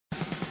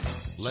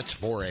Let's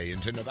foray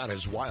into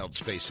Nevada's wild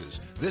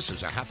spaces. This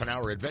is a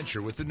half-an-hour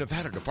adventure with the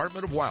Nevada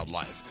Department of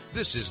Wildlife.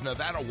 This is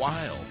Nevada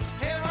Wild.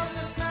 Here on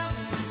this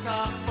mountain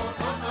top,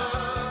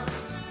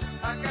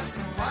 I got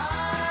some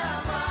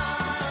wild,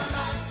 wild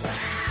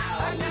life.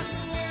 I got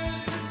some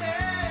news to tell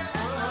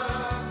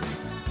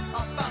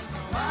about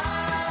some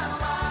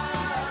wild,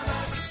 wild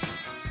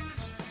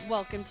life.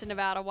 Welcome to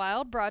Nevada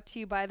Wild, brought to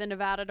you by the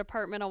Nevada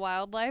Department of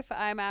Wildlife.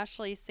 I'm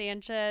Ashley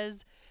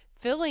Sanchez,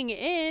 filling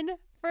in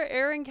for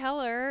Aaron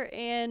Keller,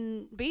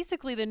 and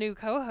basically the new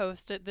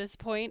co-host at this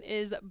point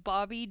is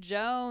Bobby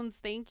Jones.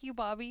 Thank you,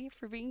 Bobby,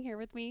 for being here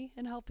with me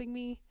and helping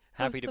me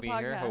host Happy to the be podcast.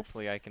 here.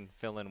 Hopefully I can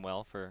fill in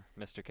well for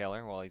Mr.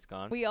 Keller while he's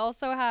gone. We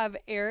also have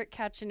Eric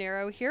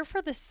Cacchinero here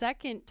for the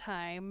second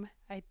time.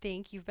 I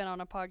think you've been on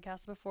a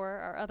podcast before,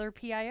 our other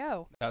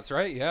PIO. That's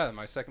right. Yeah,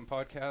 my second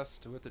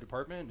podcast with the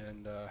department,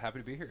 and happy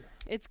to be here.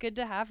 It's good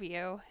to have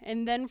you.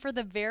 And then for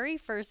the very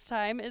first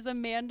time is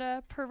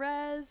Amanda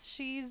Perez.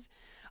 She's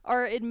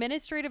our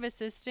administrative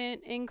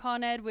assistant in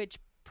Con Ed, which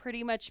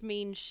pretty much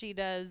means she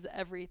does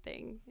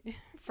everything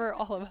for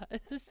all of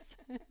us.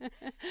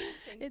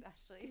 Thanks,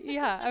 Ashley.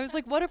 Yeah, I was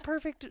like, what a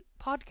perfect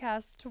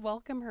podcast to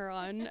welcome her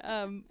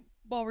on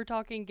while we're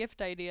talking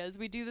gift ideas.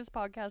 We do this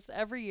podcast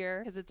every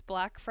year because it's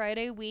Black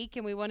Friday week,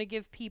 and we want to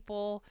give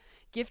people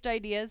gift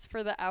ideas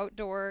for the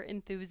outdoor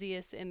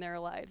enthusiasts in their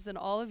lives. And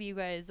all of you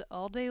guys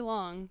all day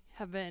long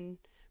have been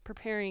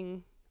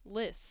preparing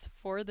lists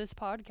for this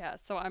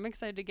podcast. So I'm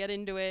excited to get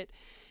into it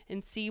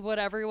and see what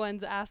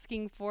everyone's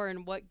asking for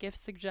and what gift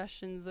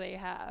suggestions they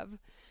have.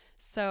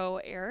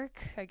 So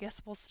Eric, I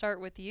guess we'll start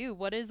with you.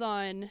 What's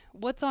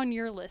on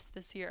your list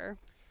this year?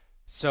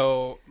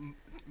 So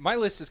my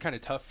list is kind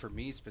of tough for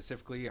me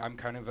specifically. I'm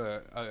kind of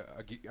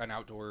an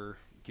outdoor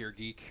gear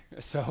geek,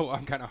 so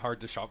I'm kind of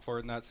hard to shop for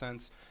in that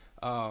sense.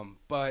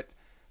 But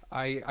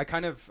I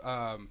kind of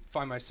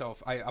find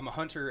myself, I'm a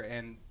hunter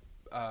and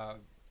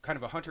kind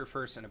of a hunter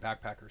first and a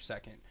backpacker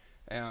second.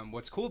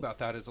 What's cool about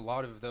that is a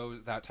lot of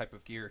that type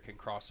of gear can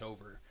cross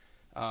over.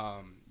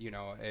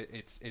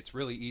 It's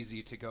really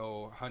easy to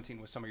go hunting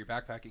with some of your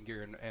backpacking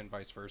gear and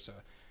vice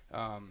versa.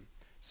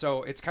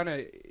 So it's kind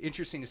of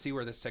interesting to see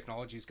where this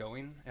technology is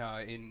going.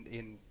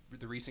 In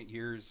the recent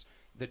years,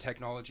 the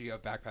technology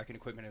of backpacking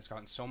equipment has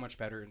gotten so much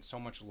better and so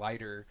much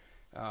lighter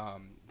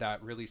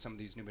that really some of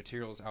these new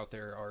materials out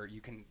there are,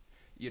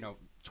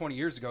 20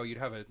 years ago, you'd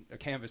have a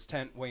canvas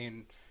tent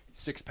weighing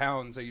 6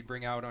 pounds that you'd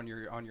bring out on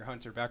your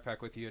hunter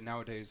backpack with you, and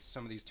nowadays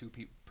some of these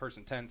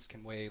two-person tents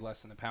can weigh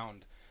less than a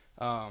pound.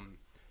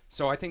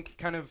 So I think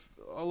kind of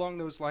along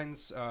those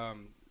lines,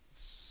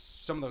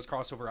 some of those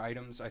crossover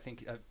items, I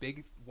think a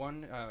big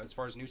one as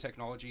far as new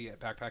technology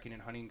at backpacking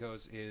and hunting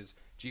goes is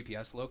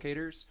GPS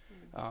locators.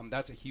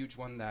 That's a huge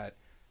one that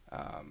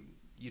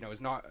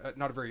is not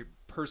a very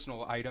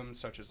personal item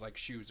such as like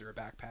shoes or a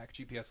backpack.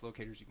 GPS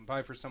locators you can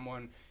buy for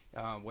someone,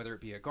 whether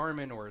it be a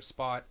Garmin or a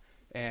Spot,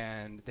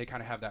 and they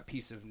kind of have that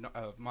peace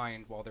of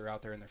mind while they're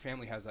out there, and their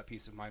family has that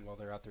peace of mind while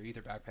they're out there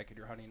either backpacking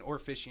or hunting or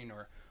fishing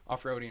or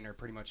off-roading or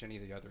pretty much any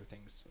of the other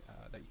things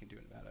that you can do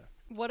in Nevada.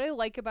 What I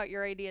like about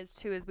your ideas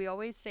too is we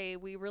always say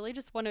we really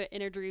just want to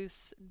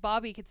introduce,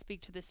 Bobby could speak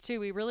to this too,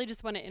 we really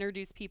just want to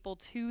introduce people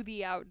to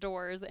the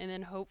outdoors, and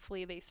then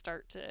hopefully they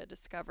start to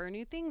discover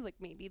new things, like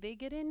maybe they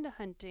get into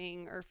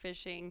hunting or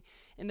fishing,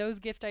 and those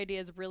gift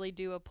ideas really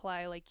do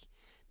apply. Like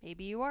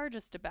maybe you are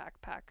just a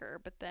backpacker,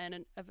 but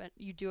then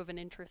you do have an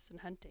interest in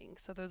hunting.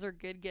 So those are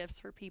good gifts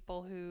for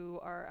people who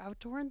are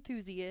outdoor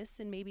enthusiasts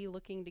and maybe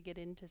looking to get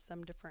into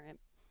some different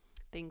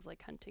things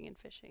like hunting and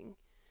fishing.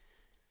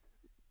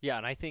 Yeah,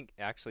 and I think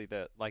actually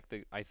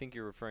I think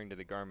you're referring to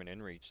the Garmin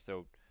InReach.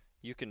 So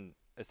you can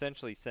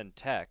essentially send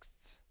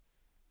texts.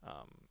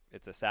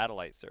 It's a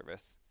satellite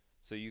service,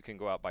 so you can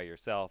go out by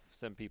yourself,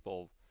 send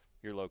people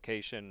your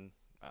location,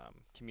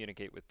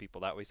 communicate with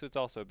people that way. So it's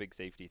also a big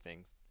safety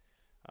thing.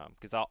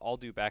 Because I'll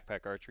do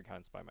backpack archery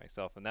hunts by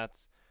myself, and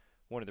that's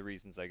one of the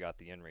reasons I got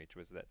the InReach,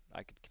 was that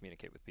I could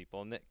communicate with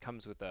people, and it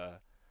comes with a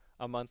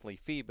monthly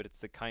fee, but it's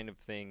the kind of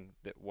thing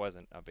that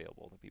wasn't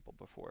available to people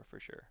before, for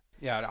sure.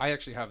 Yeah, I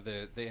actually have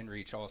the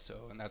InReach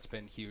also, and that's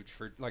been huge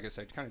for, like I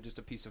said, kind of just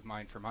a peace of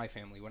mind for my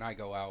family when I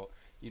go out.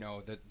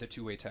 The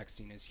two-way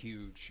texting is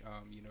huge.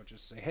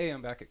 Just say, hey,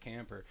 I'm back at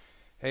camp, or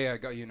hey, I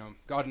got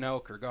an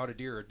elk or got a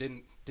deer, or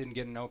didn't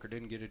get an elk or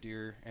didn't get a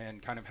deer,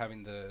 and kind of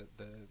having the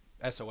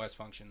SOS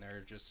function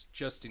there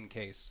just in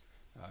case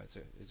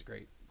is a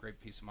great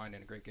peace of mind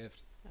and a great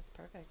gift. That's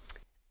perfect.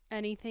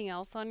 Anything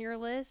else on your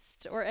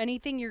list or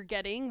anything you're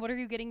getting? What are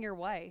you getting your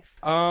wife?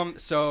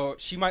 So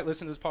she might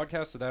listen to this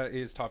podcast, so that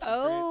is top secret.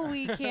 Oh,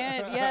 we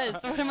can't.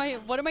 Yes. What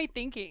am I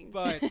thinking?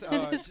 But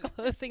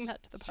disclosing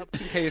that to the public.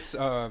 Just in case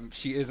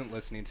she isn't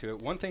listening to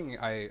it, one thing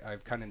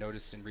I've kind of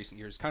noticed in recent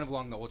years, kind of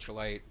along the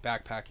ultralight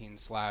backpacking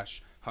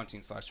 /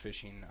 hunting /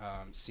 fishing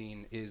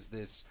scene, is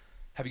this.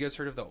 Have you guys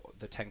heard of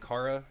the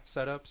Tenkara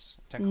setups?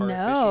 Tenkara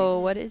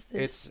fishing? What is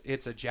this?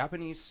 It's a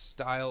Japanese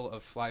style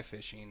of fly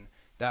fishing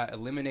that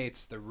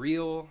eliminates the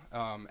real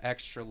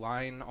extra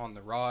line on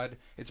the rod.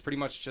 It's pretty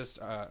much just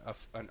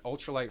an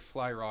ultralight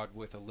fly rod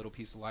with a little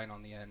piece of line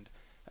on the end.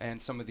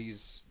 and some of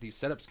these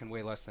setups can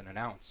weigh less than an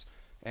ounce,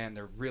 and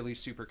they're really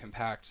super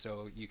compact.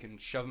 So you can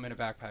shove them in a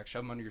backpack,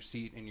 shove them under your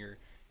seat in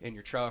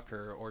your truck,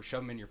 or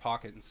shove them in your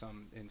pocket in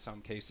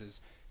some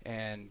cases,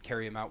 and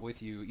carry them out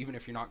with you, even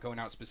if you're not going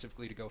out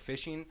specifically to go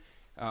fishing.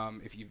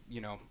 If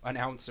an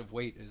ounce of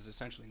weight is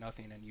essentially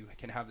nothing, and you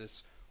can have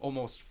this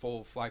almost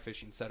full fly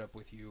fishing setup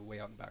with you way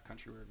out in the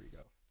backcountry wherever you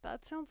go.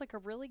 That sounds like a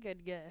really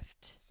good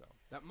gift. So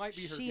that might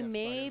be her She gift.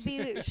 may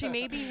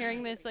be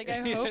hearing this. Like, I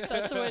hope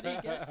that's what he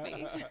gets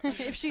me.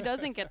 If she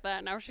doesn't get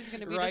that, now she's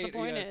going to be Right,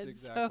 disappointed. yes,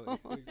 exactly,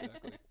 So.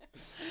 exactly.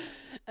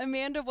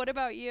 Amanda, what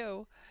about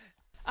you?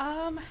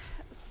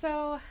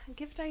 So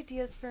gift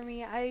ideas for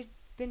me. I've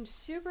been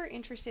super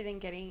interested in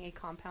getting a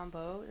compound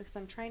bow because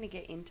I'm trying to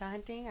get into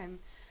hunting. I'm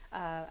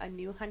a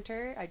new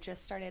hunter. I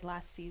just started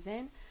last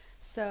season.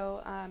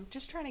 So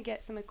just trying to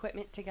get some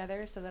equipment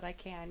together so that I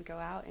can go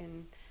out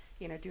and,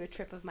 do a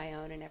trip of my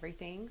own and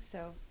everything.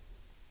 So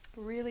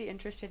really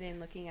interested in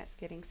looking at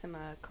getting some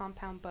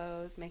compound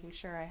bows, making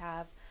sure I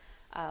have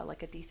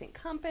like a decent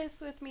compass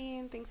with me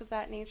and things of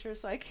that nature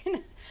so I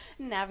can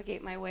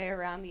navigate my way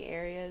around the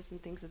areas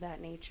and things of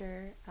that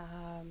nature.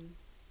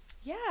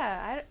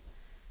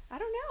 I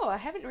don't know. I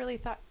haven't really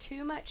thought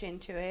too much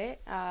into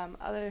it.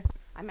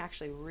 I'm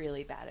actually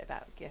really bad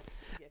about gift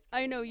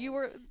I know giving you and-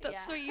 were. That's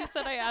Yeah. what you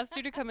said. I asked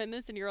you to come in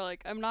this, and you were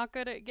like, "I'm not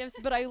good at gifts,"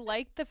 but I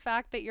like the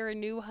fact that you're a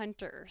new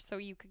hunter, so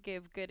you could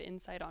give good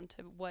insight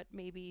onto what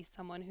maybe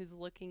someone who's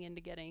looking into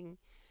getting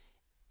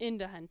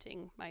into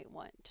hunting might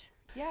want.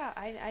 Yeah,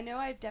 I know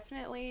I've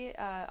definitely,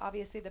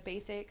 obviously the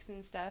basics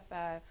and stuff,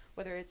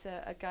 whether it's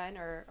a gun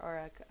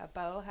or a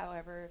bow,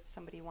 however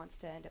somebody wants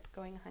to end up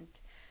going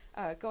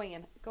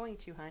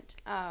to hunt.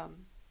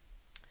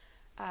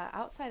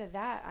 Outside of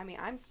that, I mean,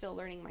 I'm still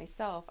learning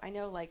myself. I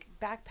know like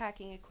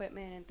backpacking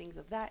equipment and things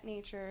of that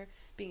nature,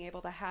 being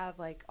able to have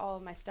like all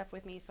of my stuff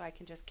with me so I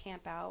can just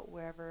camp out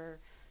wherever,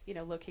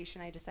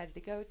 location I decided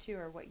to go to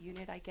or what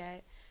unit I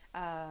get.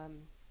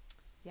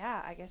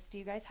 I guess, do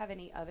you guys have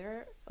any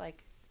other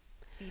like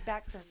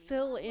feedback from me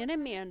Fill on in, what kind of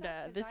Amanda.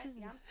 stuff? 'Cause This I- is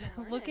yeah, I'm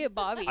still look learning. at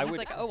Bobby. I He's would-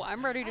 like, "Oh,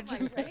 I'm ready to I'm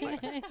jump like,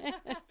 in."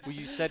 Well,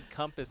 you said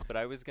compass, but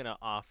I was going to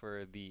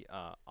offer the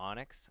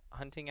Onyx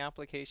hunting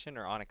application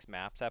or Onyx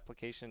Maps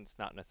application. It's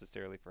not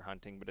necessarily for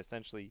hunting, but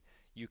essentially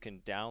you can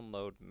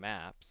download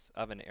maps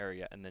of an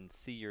area and then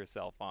see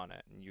yourself on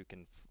it. And you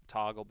can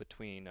toggle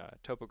between a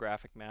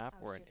topographic map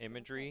I or was an just gonna say,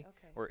 imagery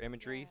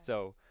okay. Yeah.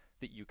 so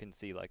that you can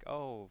see like,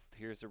 oh,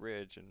 here's a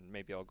ridge and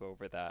maybe I'll go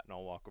over that and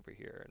I'll walk over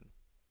here. And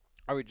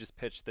I would just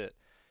pitch that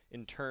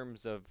in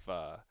terms of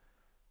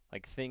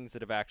like things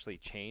that have actually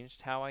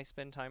changed how I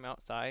spend time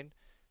outside,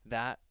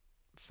 that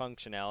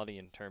functionality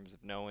in terms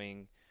of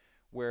knowing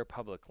where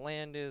public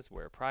land is,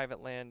 where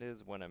private land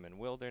is, when I'm in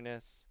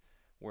wilderness,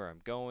 where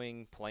I'm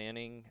going,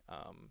 planning,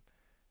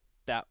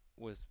 that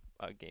was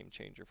a game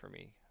changer for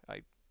me.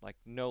 I like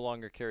no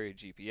longer carry a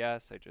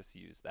GPS. I just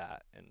use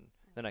that, and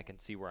then I can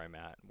see where I'm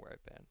at and where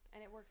I've been.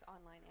 And it works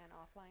online and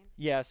offline.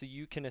 Yeah, so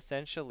you can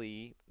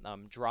essentially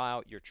draw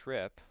out your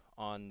trip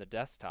on the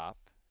desktop,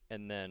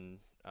 and then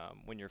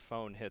when your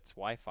phone hits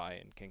Wi-Fi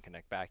and can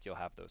connect back, you'll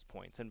have those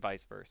points, and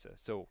vice versa.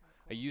 So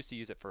I used to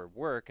use it for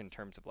work in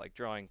terms of like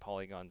drawing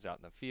polygons out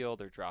in the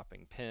field or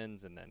dropping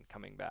pins and then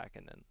coming back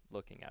and then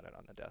looking at it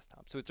on the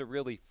desktop. So it's a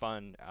really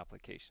fun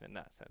application in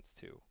that sense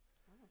too,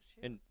 Oh,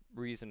 shoot. and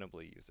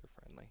reasonably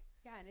user-friendly.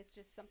 Yeah, and it's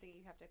just something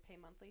you have to pay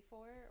monthly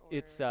for? Or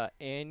It's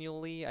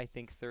annually, I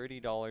think,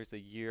 $30 a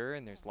year,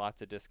 and there's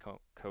lots of discount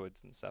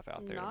codes and stuff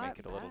out there to Not make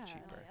it a little bad. Oh,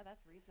 cheaper. yeah,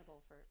 that's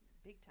reasonable for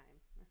big time.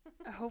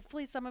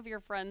 Hopefully, some of your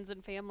friends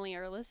and family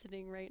are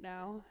listening right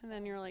now, and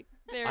then you're like,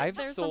 I've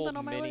 "There's sold something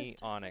on my many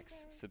list." Onyx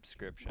guys.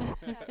 subscriptions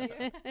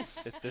Yeah.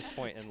 at this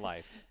point in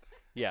life.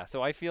 Yeah,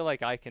 so I feel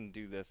like I can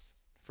do this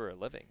for a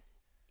living.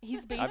 He's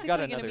I've basically got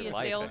going to another be a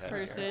life ahead of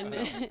me. salesperson.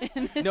 I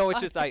in this No,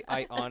 it's just podcast.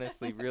 I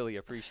honestly really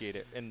appreciate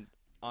it, and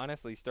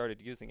honestly started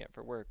using it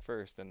for work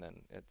first, and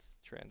then it's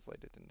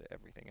translated into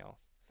everything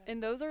else.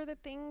 And those are the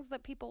things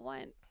that people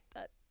want.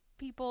 That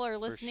people are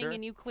listening, sure.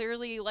 and you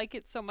clearly like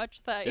it so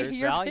much that There's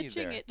you're value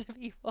pitching there. it to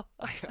people.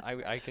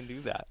 I can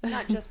do that.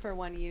 Not just for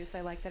one use.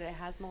 I like that it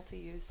has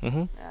multi-use.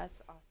 Mhm.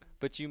 That's awesome.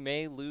 But you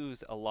may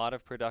lose a lot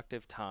of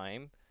productive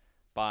time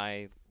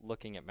by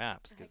looking at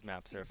maps, I because can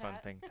maps see are a fun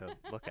that. thing to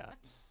look at.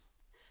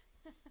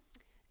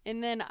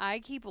 And then I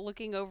keep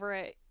looking over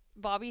at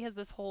Bobby has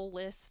this whole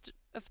list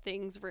of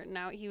things written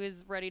out. He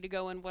was ready to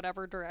go in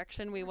whatever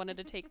direction we wanted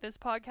to take this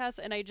podcast,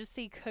 and I just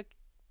see cook.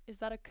 Is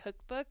that a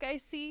cookbook I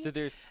see So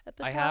there's at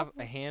the I top? have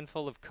a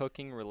handful of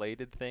cooking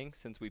related things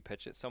since we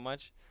pitch it so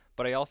much,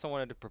 but I also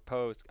wanted to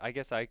propose, I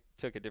guess I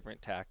took a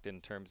different tact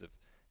in terms of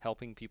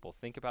helping people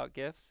think about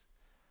gifts,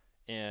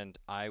 and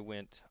I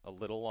went a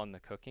little on the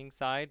cooking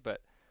side,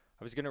 but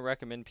I was going to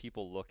recommend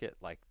people look at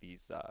like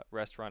these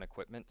restaurant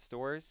equipment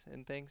stores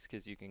and things,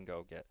 because you can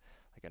go get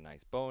like a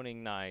nice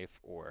boning knife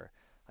or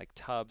like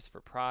tubs for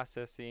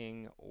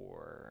processing,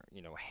 or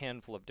a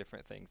handful of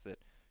different things that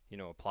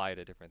apply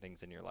to different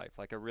things in your life.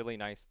 Like a really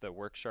nice, the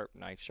Work Sharp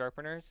knife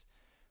sharpeners,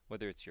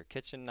 whether it's your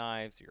kitchen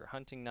knives or your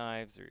hunting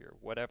knives or your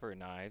whatever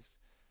knives,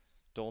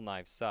 dull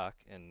knives suck,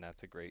 and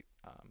that's a great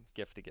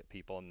gift to get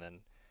people. And then,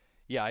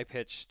 yeah, I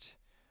pitched.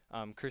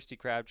 Christy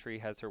Crabtree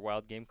has her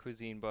wild game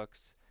cuisine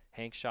books.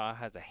 Hank Shaw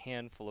has a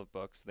handful of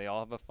books. They all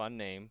have a fun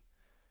name,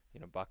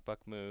 Buck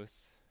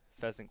Moose,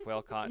 Pheasant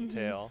Quail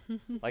Cottontail.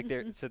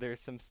 So there's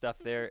some stuff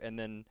there, and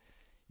then,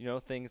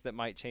 things that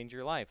might change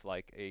your life,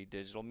 like a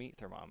digital meat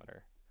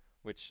thermometer,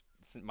 which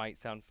might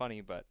sound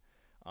funny, but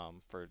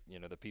for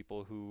the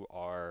people who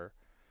are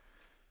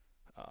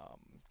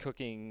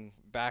cooking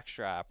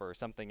backstrap or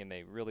something and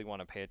they really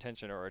want to pay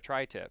attention, or a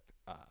tri-tip,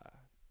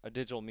 a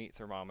digital meat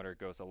thermometer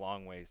goes a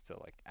long ways to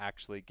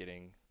actually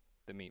getting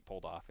the meat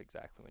pulled off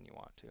exactly when you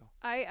want to.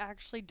 I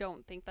actually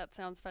don't think that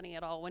sounds funny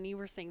at all. When you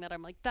were saying that,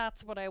 I'm like,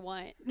 that's what I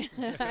want.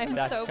 I'm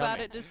That's so bad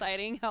coming. at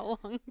deciding how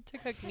long to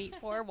cook meat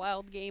for,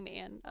 wild game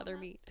and other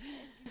meat.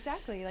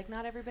 Exactly. Like,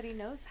 not everybody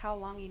knows how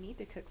long you need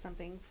to cook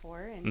something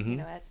for, and Mhm.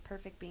 that's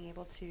perfect being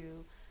able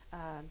to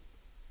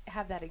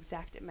have that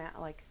exact amount,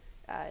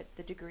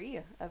 the degree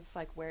of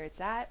where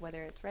it's at,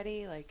 whether it's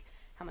ready,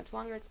 how much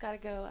longer it's got to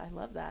go. I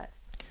love that.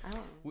 I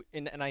don't.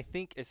 And I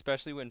think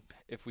especially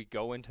if we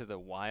go into the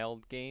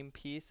wild game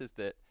piece, is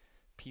that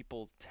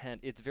people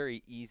it's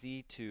very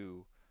easy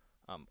to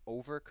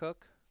overcook,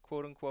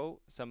 quote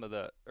unquote, some of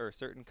or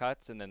certain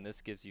cuts, and then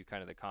this gives you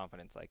kind of the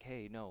confidence,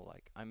 hey, no,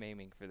 I'm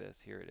aiming for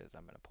this, here it is,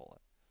 I'm going to pull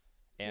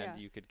it. And Yeah.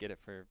 you could get it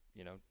for,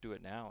 do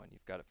it now, and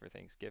you've got it for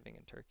Thanksgiving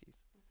and turkeys.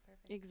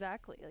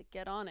 Exactly.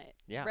 Get on it.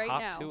 Yeah, right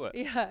hop now. to it.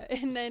 Yeah.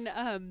 And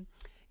then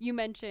you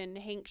mentioned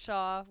Hank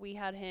Shaw. We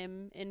had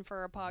him in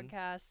for a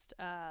podcast.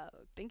 I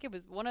think it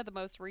was one of the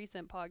most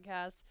recent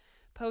podcasts.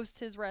 Posts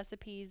his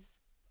recipes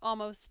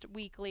almost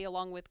weekly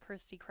along with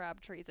Christy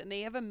Crabtree's, and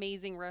they have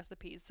amazing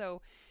recipes.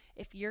 So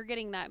if you're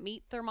getting that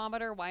meat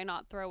thermometer, why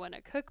not throw in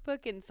a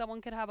cookbook, and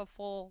someone could have a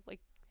full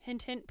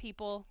hint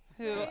people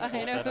who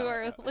I know who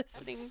are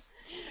listening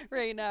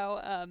right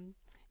now.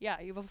 Yeah,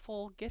 you have a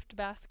full gift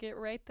basket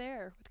right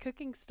there with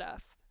cooking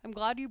stuff. I'm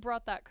glad you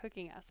brought that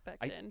cooking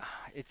aspect in.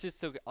 It's just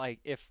so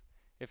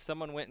if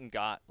someone went and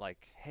got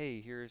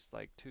hey, here's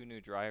 2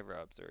 new dry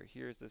rubs, or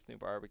here's this new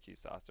barbecue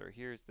sauce, or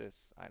here's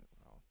this, I don't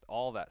know,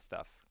 all that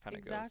stuff kind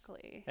of goes.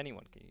 Exactly.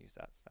 Anyone can use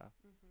that stuff.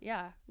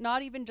 Yeah,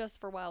 not even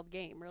just for wild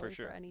game, really, for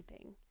sure.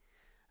 anything.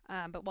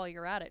 But while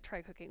you're at it,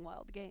 try cooking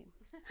wild game.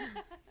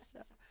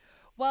 So,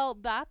 well,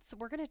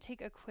 we're going to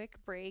take a quick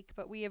break,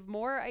 but we have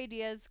more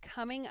ideas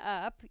coming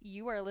up.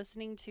 You are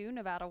listening to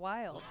Nevada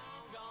Wild.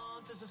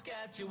 Gone to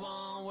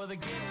Saskatchewan, where the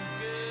getting's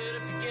good.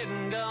 If you're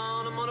getting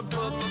gone, I'm gonna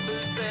put my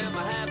boots and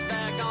my hat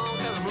back on,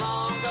 'cause I'm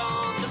long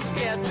gone to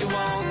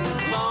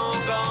Saskatchewan.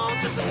 Long gone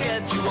to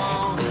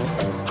Saskatchewan.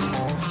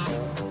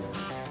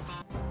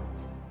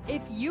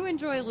 If you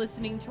enjoy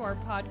listening to our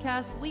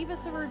podcast, leave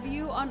us a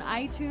review on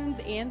iTunes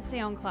and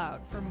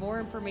SoundCloud. For more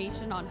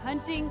information on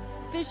hunting,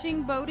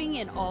 fishing, boating,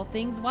 and all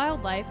things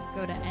wildlife,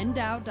 go to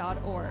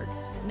ndow.org.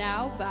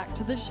 Now, back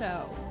to the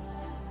show.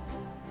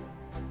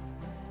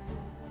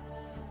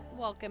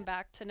 Welcome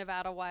back to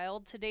Nevada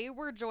Wild. Today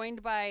we're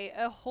joined by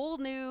a whole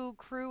new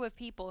crew of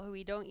people who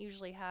we don't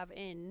usually have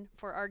in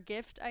for our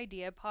Gift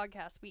Idea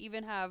podcast. We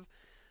even have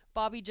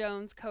Bobby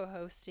Jones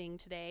co-hosting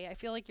today. I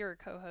feel like you're a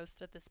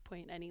co-host at this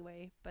point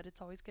anyway, but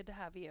it's always good to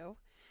have you.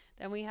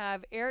 Then we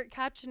have Eric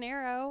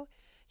Cacchanero.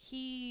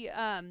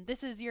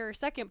 This is your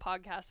second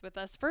podcast with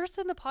us. First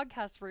in the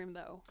podcast room,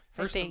 though.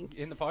 First I think.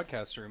 in the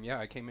podcast room, yeah.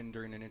 I came in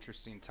during an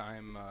interesting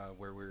time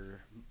where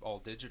we're all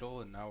digital,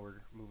 and now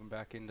we're moving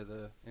back into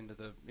the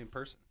in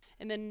person.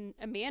 And then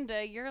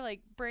Amanda, you're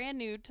brand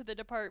new to the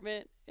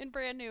department and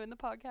brand new in the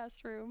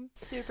podcast room.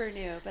 Super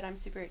new, but I'm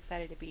super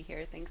excited to be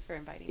here. Thanks for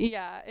inviting me.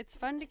 Yeah, it's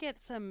fun to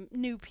get some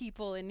new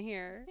people in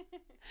here.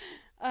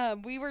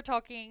 We were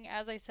talking,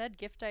 as I said,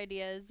 gift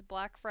ideas.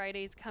 Black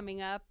Friday's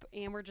coming up,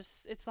 and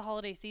it's the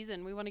holiday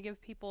season. We want to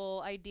give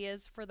people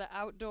ideas for the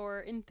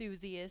outdoor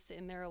enthusiasts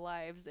in their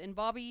lives. And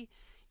Bobby,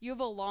 you have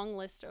a long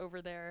list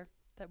over there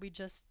that we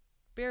just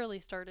barely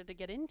started to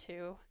get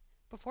into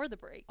before the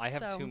break. I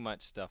have too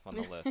much stuff on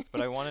the list,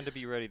 but I wanted to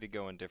be ready to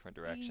go in different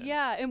directions.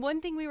 Yeah, and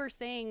one thing we were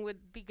saying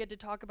would be good to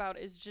talk about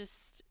is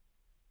just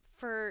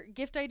for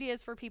gift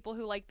ideas for people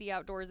who like the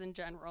outdoors in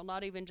general,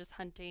 not even just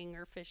hunting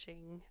or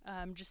fishing,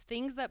 just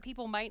things that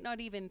people might not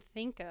even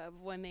think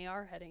of when they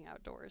are heading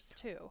outdoors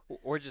too.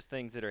 Or just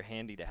things that are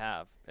handy to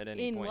have at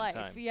any In point life,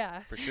 in time. yeah.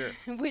 For sure.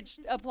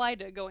 Which apply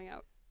to going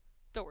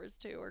outdoors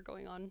too, or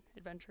going on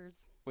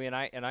adventures. And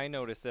I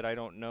noticed that I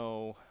don't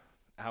know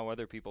how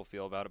other people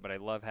feel about it, but I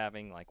love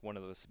having one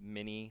of those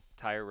mini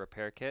tire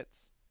repair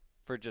kits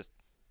for just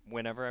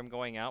whenever I'm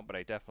going out, but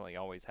I definitely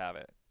always have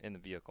it in the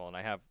vehicle. And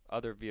I have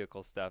other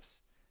vehicle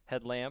stuffs,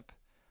 headlamp,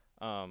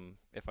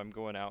 if I'm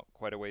going out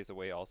quite a ways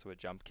away, also a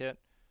jump kit,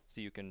 so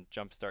you can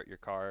jump start your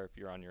car if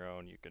you're on your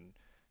own. You can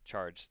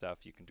charge stuff,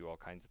 you can do all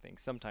kinds of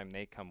things. Sometimes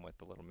they come with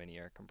the little mini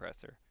air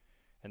compressor.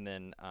 And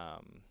then I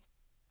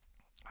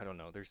don't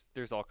know,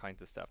 there's all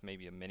kinds of stuff,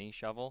 maybe a mini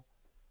shovel,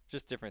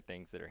 just different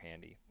things that are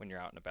handy when you're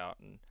out and about.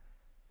 And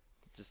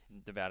just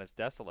Nevada's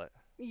desolate.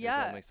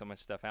 Yeah. There's only so much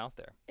stuff out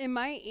there. And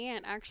my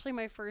aunt, actually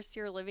my first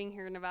year living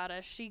here in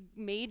Nevada, she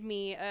made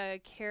me a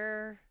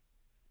care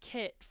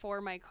kit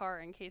for my car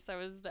in case I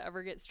was to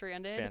ever get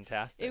stranded.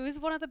 Fantastic. It was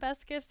one of the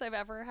best gifts I've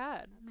ever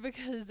had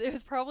because it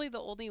was probably the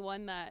only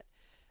one that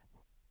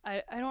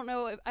I don't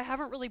know if I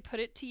haven't really put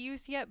it to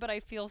use yet, but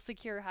I feel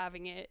secure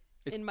having it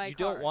in my you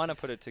car. don't want to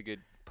put it to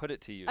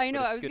use. I know.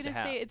 but I it's was good to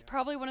gonna say have. it's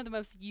probably one of the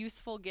most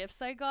useful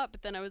gifts I got,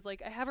 but then I was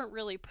like, I haven't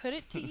really put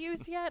it to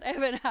use yet. I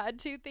haven't had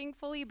to,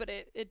 thankfully, but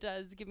it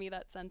does give me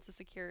that sense of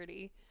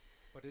security.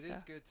 But it is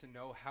So. good to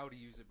know how to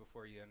use it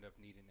before you end up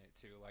needing it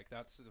too. Like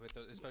that's with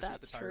the, especially with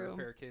That's the tire true.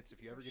 repair kits.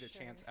 If you ever For get a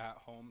chance sure. at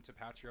home to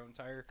patch your own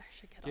tire, I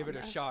should get give on it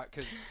a that. shot.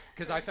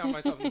 Because I found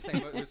myself in the same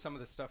boat with some of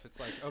the stuff. It's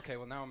like, okay,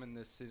 well now I'm in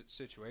this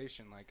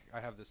situation. Like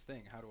I have this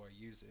thing. How do I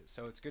use it?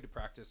 So it's good to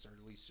practice, or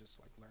at least just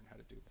like learn how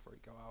to do it before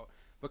you go out.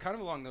 But kind of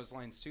along those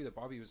lines too, that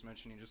Bobby was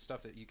mentioning, just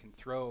stuff that you can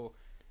throw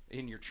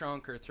in your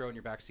trunk or throw in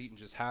your back seat and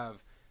just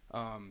have.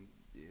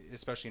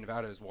 Especially in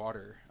Nevada, is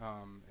water,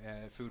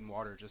 food and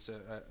water. Just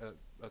a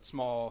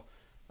small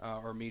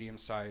or medium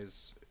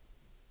size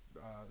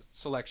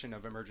selection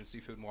of emergency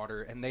food and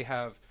water, and they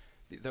have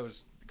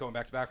those. Going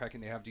back to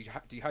backpacking, they have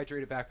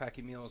dehydrated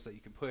backpacking meals that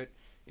you can put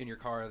in your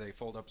car. They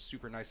fold up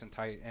super nice and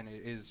tight, and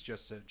it is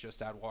just a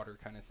just add water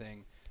kind of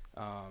thing.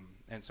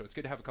 And so it's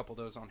good to have a couple of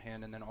those on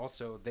hand. And then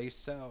also they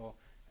sell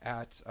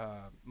at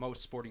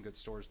most sporting goods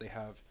stores. They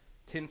have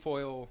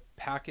tinfoil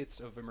packets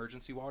of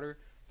emergency water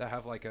that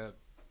have like a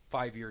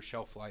 5-year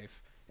shelf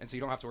life. And so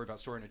you don't have to worry about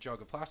storing a jug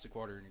of plastic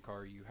water in your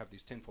car. You have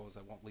these tinfoils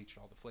that won't leach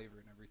all the flavor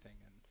and everything.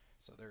 And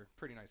so they're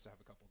pretty nice to have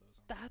a couple of those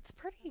on. That's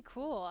pretty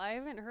cool. I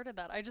haven't heard of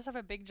that. I just have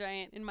a big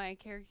giant in my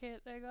care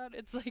kit I got.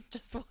 It's like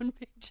just one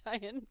big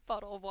giant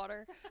bottle of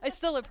water. I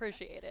still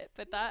appreciate it,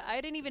 but that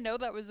I didn't even know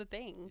that was a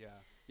thing. Yeah.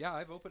 Yeah,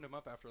 I've opened them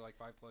up after like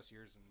 5+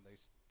 years, and they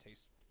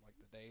taste like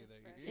the day Just they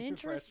fresh. fresh water.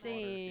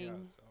 Interesting. Yeah,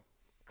 so.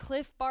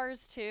 Cliff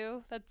bars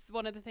too. That's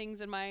one of the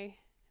things in my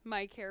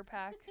care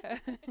pack.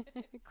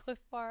 Cliff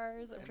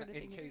bars. And for the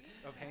in thing. case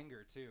of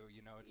hanger too,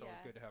 it's always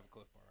Yeah. good to have a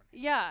Cliff Bar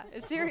on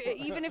hand. Yeah,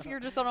 even if you're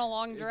just on a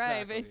long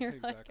drive and Exactly,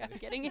 you're like, I'm exactly.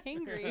 getting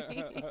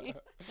angry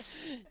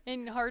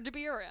and hard to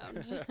be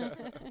around.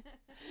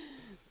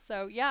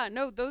 So yeah,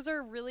 no, those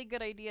are really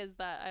good ideas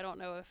that I don't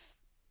know if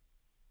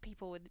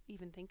people would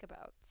even think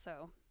about.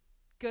 So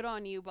good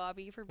on you,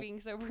 Bobby, for being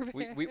so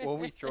prepared.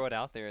 we throw it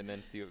out there and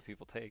then see what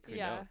people take. Who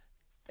Yeah. knows?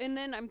 And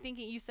then I'm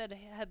thinking, you said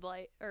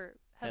headlamps,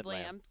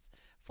 Headlamp.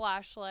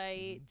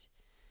 flashlight,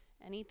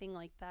 anything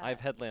like that. I have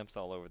headlamps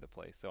all over the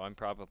place, so I'm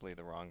probably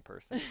the wrong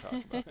person to talk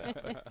about that.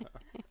 But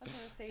I was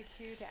going to say,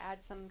 too, to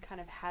add some kind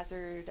of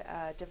hazard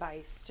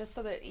device, just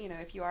so that,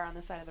 if you are on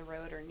the side of the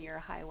road or near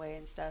a highway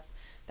and stuff,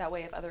 that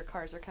way if other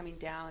cars are coming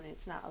down and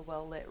it's not a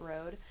well-lit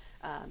road,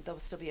 they'll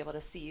still be able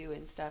to see you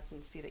and stuff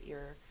and see that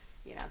you're,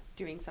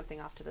 doing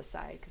something off to the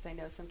side. Because I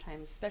know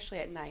sometimes, especially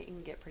at night, it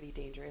can get pretty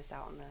dangerous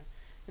out in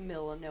the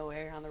middle of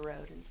nowhere on the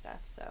road and stuff.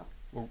 So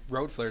Well,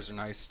 road flares are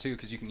nice too,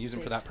 because you can use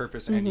them for Big that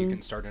purpose, and you Mhm.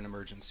 can start an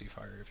emergency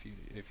fire if you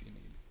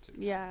need to.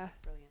 Yeah. it's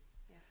brilliant.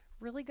 Yeah.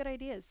 Really good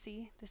ideas.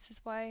 See, this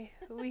is why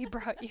we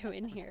brought you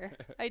in here.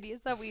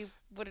 Ideas that we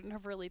wouldn't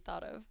have really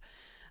thought of.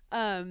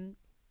 And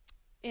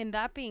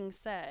that being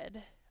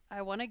said,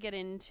 I want to get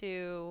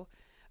into,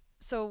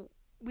 so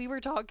we were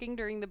talking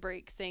during the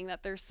break saying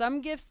that there's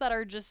some gifts that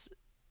are just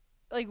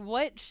like,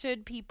 what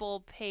should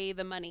people pay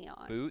the money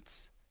on?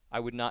 boots, I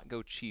would not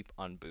go cheap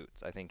on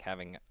boots. I think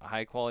having a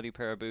high quality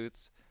pair of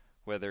boots,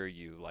 whether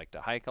you like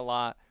to hike a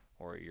lot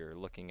or you're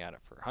looking at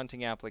it for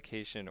hunting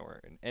application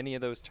or in any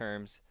of those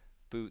terms,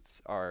 boots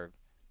are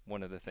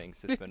one of the things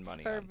to spend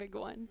money Are a on. big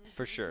one.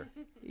 For sure.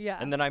 Yeah.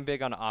 And then I'm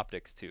big on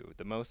optics too.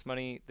 The most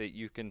money that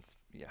you can,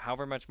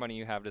 however much money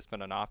you have to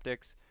spend on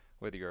optics,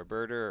 whether you're a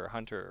birder or a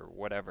hunter or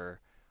whatever,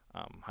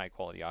 high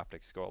quality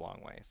optics go a long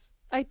ways.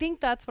 I think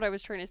that's what I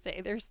was trying to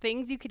say. There's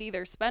things you could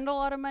either spend a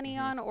lot of money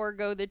on or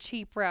go the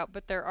cheap route,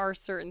 but there are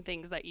certain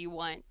things that you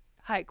want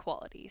high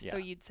quality. So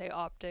Yeah. you'd say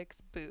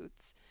optics,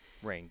 boots,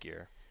 Rain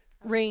gear.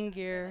 rain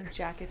gear. Like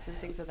jackets and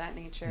things of that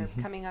nature.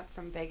 Coming up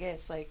from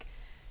Vegas,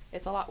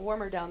 it's a lot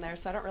warmer down there,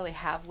 so I don't really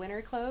have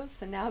winter clothes.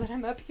 So now that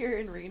I'm up here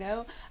in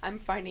Reno, I'm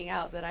finding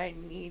out that I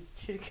need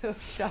to go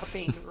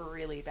shopping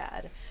really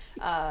bad,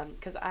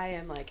 because I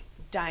am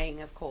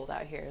dying of cold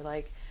out here.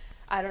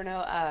 I don't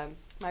know.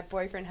 My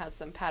boyfriend has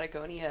some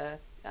Patagonia,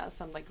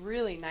 some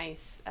really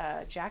nice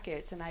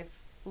jackets, and I've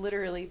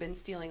literally been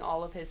stealing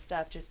all of his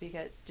stuff just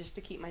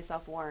to keep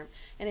myself warm.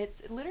 And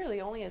it's literally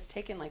only has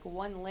taken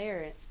one layer,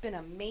 and it's been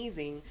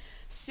amazing.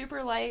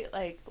 Super light,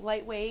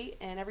 lightweight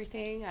and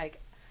everything. I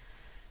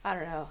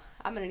don't know.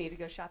 I'm gonna need to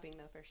go shopping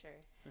though for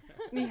sure.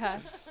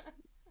 Yeah.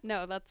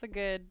 No, that's a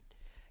good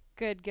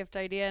gift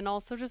idea. And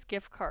also just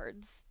gift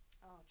cards.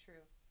 Oh, true.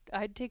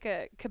 I'd take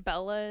a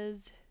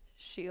Cabela's,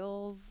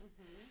 Shields.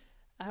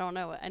 I don't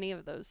know, any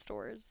of those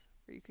stores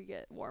where you could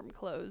get warm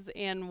clothes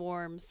and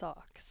warm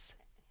socks.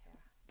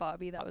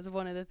 Bobby, that was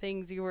one of the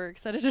things you were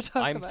excited to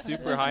talk I'm about.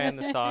 super high on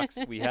the socks.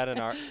 We had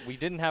we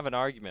didn't have an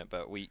argument,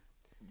 but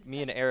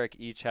me and Eric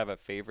each have a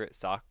favorite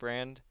sock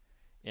brand,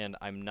 and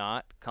I'm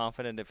not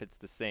confident if it's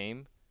the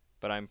same,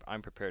 but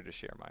I'm prepared to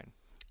share mine.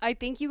 I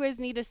think you guys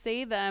need to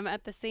say them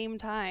at the same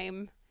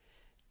time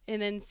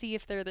and then see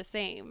if they're the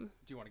same.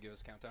 Do you want to give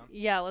us a countdown?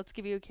 Yeah, let's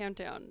give you a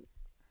countdown.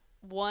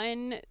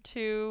 1,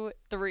 2,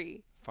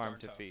 3. Farm Darn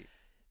to tough. feet.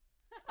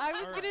 I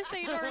was going to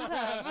say Darn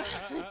Tough.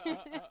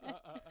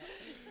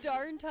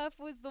 Darn Tough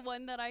was the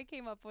one that I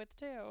came up with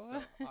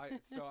too.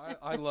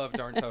 I love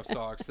Darn Tough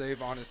socks.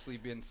 They've honestly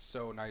been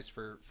so nice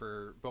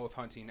for both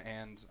hunting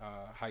and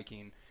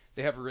hiking.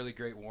 They have a really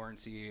great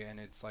warranty, and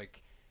it's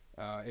like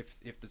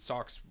if the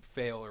socks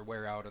fail or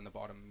wear out on the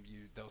bottom,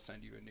 they'll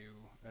send you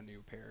a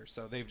new pair.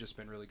 So they've just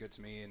been really good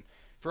to me, and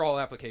for all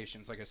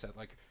applications, like I said,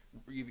 like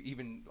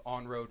even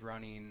on-road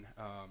running,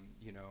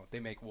 they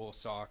make wool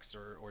socks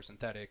or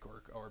synthetic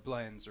or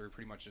blends or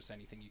pretty much just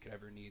anything you could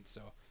ever need.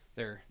 So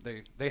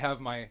they have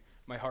my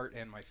heart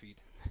and my feet.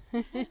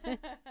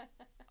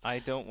 I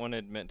don't want to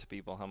admit to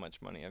people how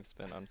much money I've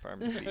spent on Farm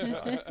to Feet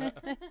socks.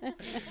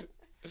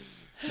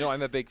 No,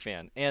 I'm a big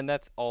fan. And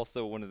that's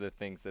also one of the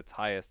things that's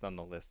highest on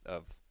the list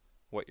of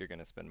what you're going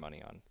to spend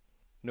money on.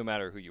 No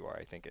matter who you are,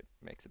 I think it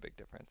makes a big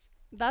difference.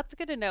 That's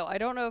good to know. I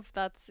don't know if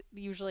that's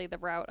usually the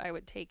route I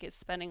would take, is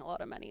spending a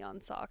lot of money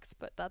on socks,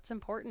 but that's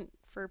important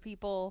for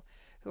people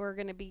who are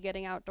going to be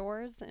getting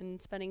outdoors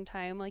and spending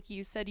time. Like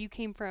you said, you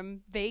came from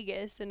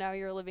Vegas and now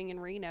you're living in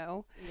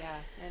Reno. Yeah,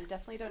 and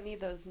definitely don't need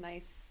those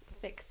nice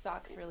thick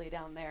socks really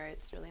down there.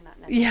 It's really not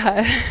necessary.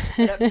 Yeah.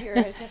 But up here,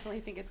 I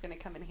definitely think it's going to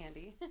come in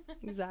handy.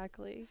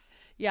 Exactly.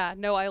 Yeah,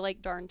 no, I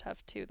like Darn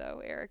Tough too,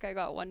 though, Eric. I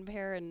got one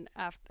pair, and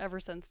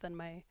ever since then,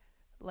 my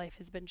life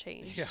has been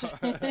changed. Yeah.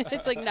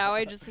 It's like now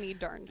I just need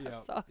Darn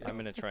Tough socks. I'm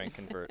going to try and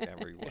convert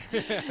everyone.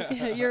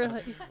 Yeah, you're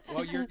like,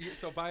 Well,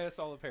 so buy us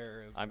all a pair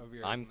of yours. I'm and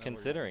then we're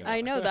considering gonna-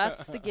 I know,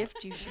 that's the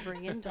gift you should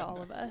bring into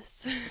all of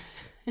us.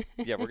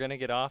 Yeah, we're going to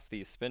get off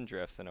these spin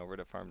drifts and over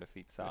to Farm to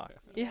Feet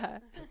socks. Yeah.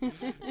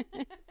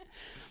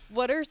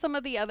 What are some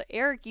of the other,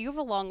 Eric, you have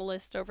a long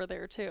list over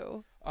there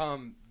too.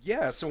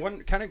 Yeah, so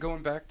one kind of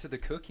going back to the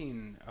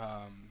cooking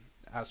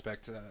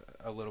aspect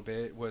a little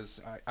bit was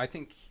I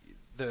think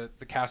the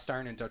cast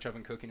iron and Dutch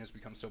oven cooking has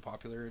become so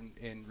popular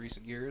in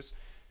recent years,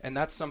 and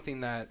that's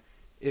something that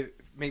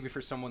maybe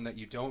for someone that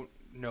you don't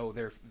know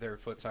their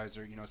foot size,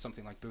 or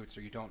something like boots,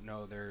 or you don't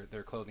know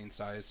their clothing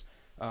size,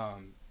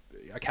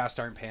 a cast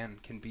iron pan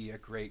can be a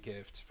great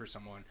gift for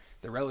someone.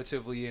 They're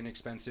relatively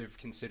inexpensive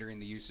considering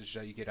the usage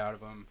that you get out of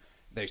them.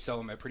 They sell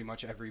them at pretty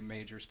much every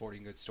major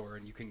sporting goods store,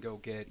 and you can go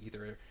get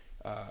either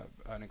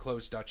an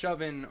enclosed Dutch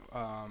oven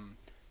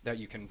that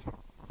you can.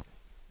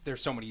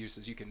 There's so many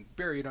uses. You can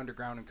bury it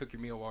underground and cook your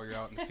meal while you're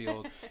out in the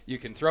field. You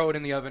can throw it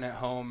in the oven at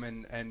home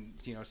and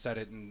set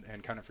it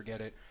and kind of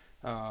forget it.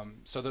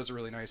 So those are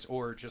really nice.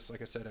 Or just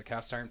like I said, a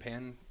cast iron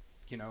pan,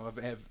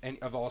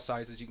 of all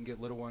sizes. You can get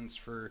little ones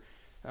for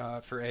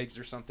eggs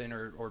or something,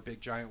 or big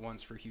giant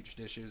ones for huge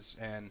dishes.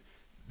 And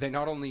they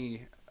not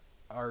only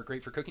are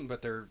great for cooking,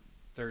 but they're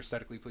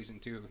aesthetically pleasing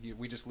too.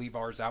 We just leave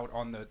ours out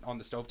on the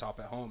stovetop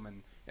at home,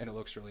 and it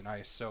looks really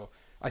nice. So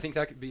I think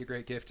that could be a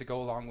great gift to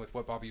go along with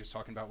what Bobby was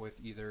talking about, with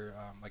either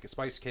like a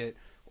spice kit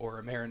or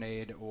a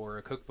marinade or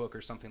a cookbook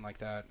or something like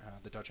that.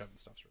 The Dutch oven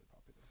stuff's really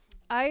popular.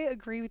 I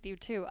agree with you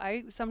too.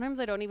 Sometimes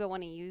I don't even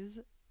want to use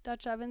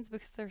Dutch ovens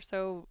because they're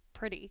so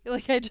pretty.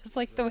 Like, I just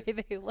like the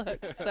way they look.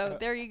 So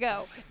there you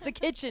go. It's a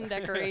kitchen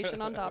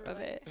decoration on top of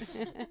it.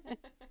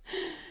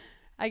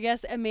 I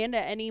guess, Amanda,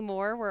 any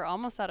more? We're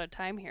almost out of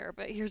time here,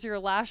 but here's your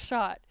last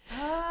shot.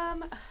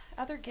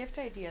 Other gift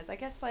ideas. I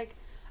guess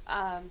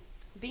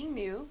being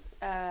new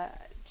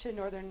to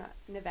northern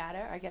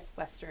Nevada, I guess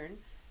western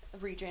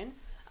region,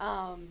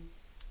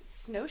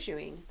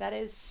 snowshoeing. That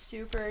is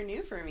super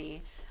new for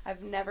me.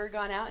 I've never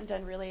gone out and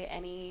done really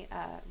any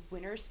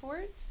winter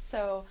sports,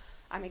 so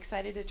I'm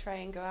excited to try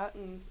and go out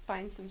and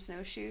find some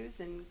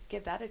snowshoes and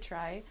give that a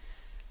try.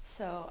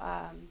 So,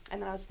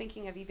 and then I was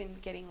thinking of even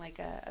getting like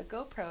a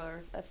GoPro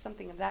or of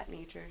something of that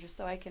nature, just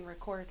so I can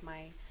record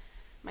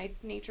my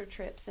nature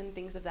trips and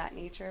things of that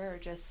nature, or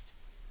just,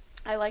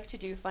 I like to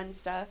do fun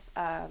stuff.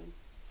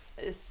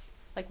 It's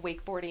like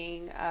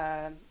wakeboarding,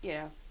 I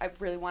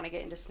really want to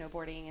get into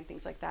snowboarding and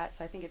things like that.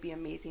 So I think it'd be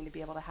amazing to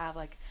be able to have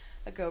like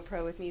a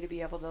GoPro with me to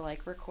be able to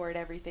like record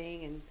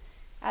everything. And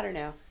I don't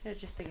know, I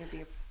just think it'd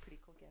be a pretty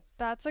cool gift.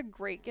 That's a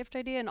great gift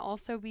idea. And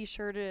also be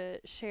sure to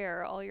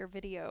share all your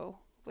video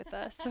with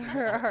us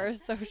for our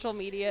social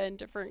media and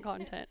different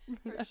content.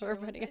 For sure,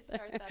 once I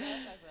start that up,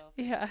 I will.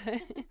 Yeah.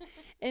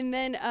 And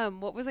then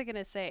what was I going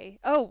to say?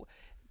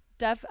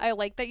 I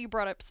like that you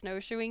brought up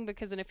snowshoeing,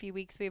 because in a few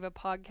weeks we have a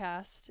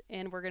podcast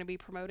and we're going to be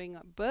promoting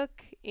a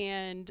book.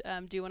 And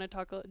do you want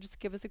to just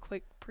give us a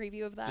quick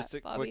preview of that, Just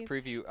a Bobby?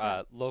 quick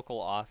preview. Local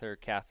author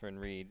Catherine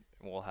Reed,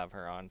 we'll have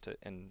her on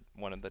and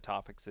one of the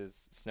topics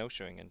is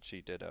snowshoeing, and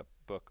she did a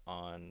book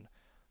on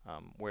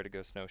where to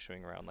go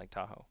snowshoeing around Lake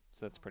Tahoe.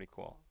 So that's pretty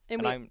cool.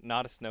 And I'm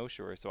not a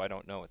snowshoer, so I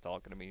don't know. It's all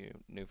going to be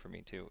new for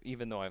me too,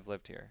 even though I've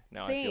lived here.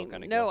 Now Same. I feel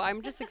kind of No, guilty.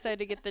 I'm just excited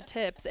to get the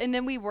tips. And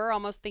then we were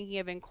almost thinking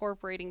of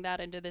incorporating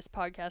that into this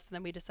podcast, and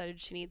then we decided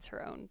she needs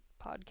her own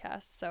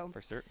podcast. So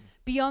For certain.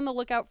 be on the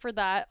lookout for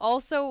that.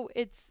 Also,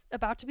 it's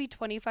about to be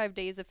 25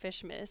 days of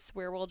Fishmas,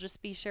 where we'll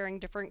just be sharing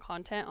different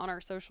content on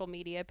our social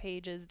media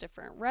pages,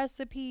 different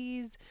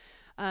recipes,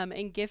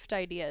 And gift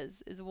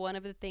ideas is one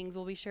of the things.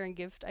 We'll be sharing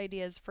gift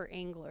ideas for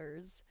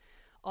anglers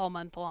all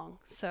month long.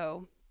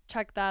 So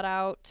check that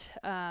out.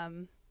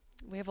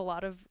 We have a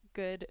lot of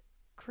good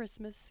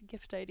Christmas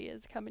gift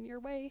ideas coming your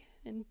way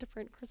in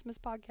different Christmas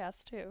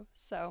podcasts too.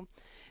 So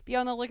be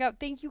on the lookout.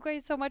 Thank you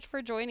guys so much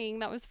for joining.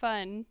 That was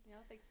fun. Yeah,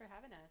 thanks for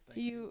having us.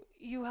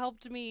 You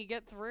helped me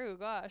get through.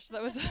 Gosh,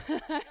 that was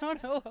I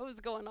don't know what was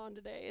going on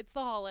today. It's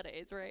the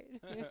holidays, right?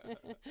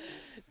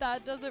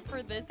 That does it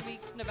for this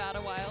week's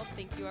Nevada Wild.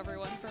 Thank you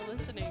everyone for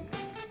listening.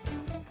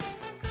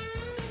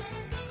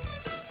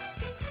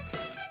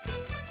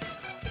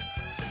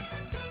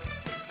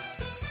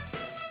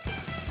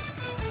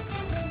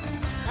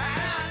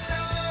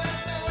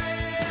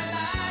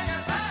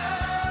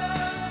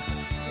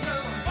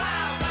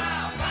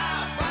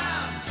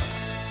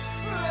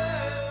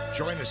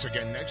 Join us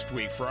again next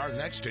week for our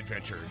next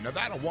adventure,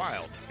 Nevada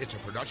Wild. It's a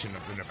production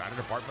of the Nevada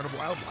Department of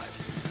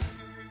Wildlife.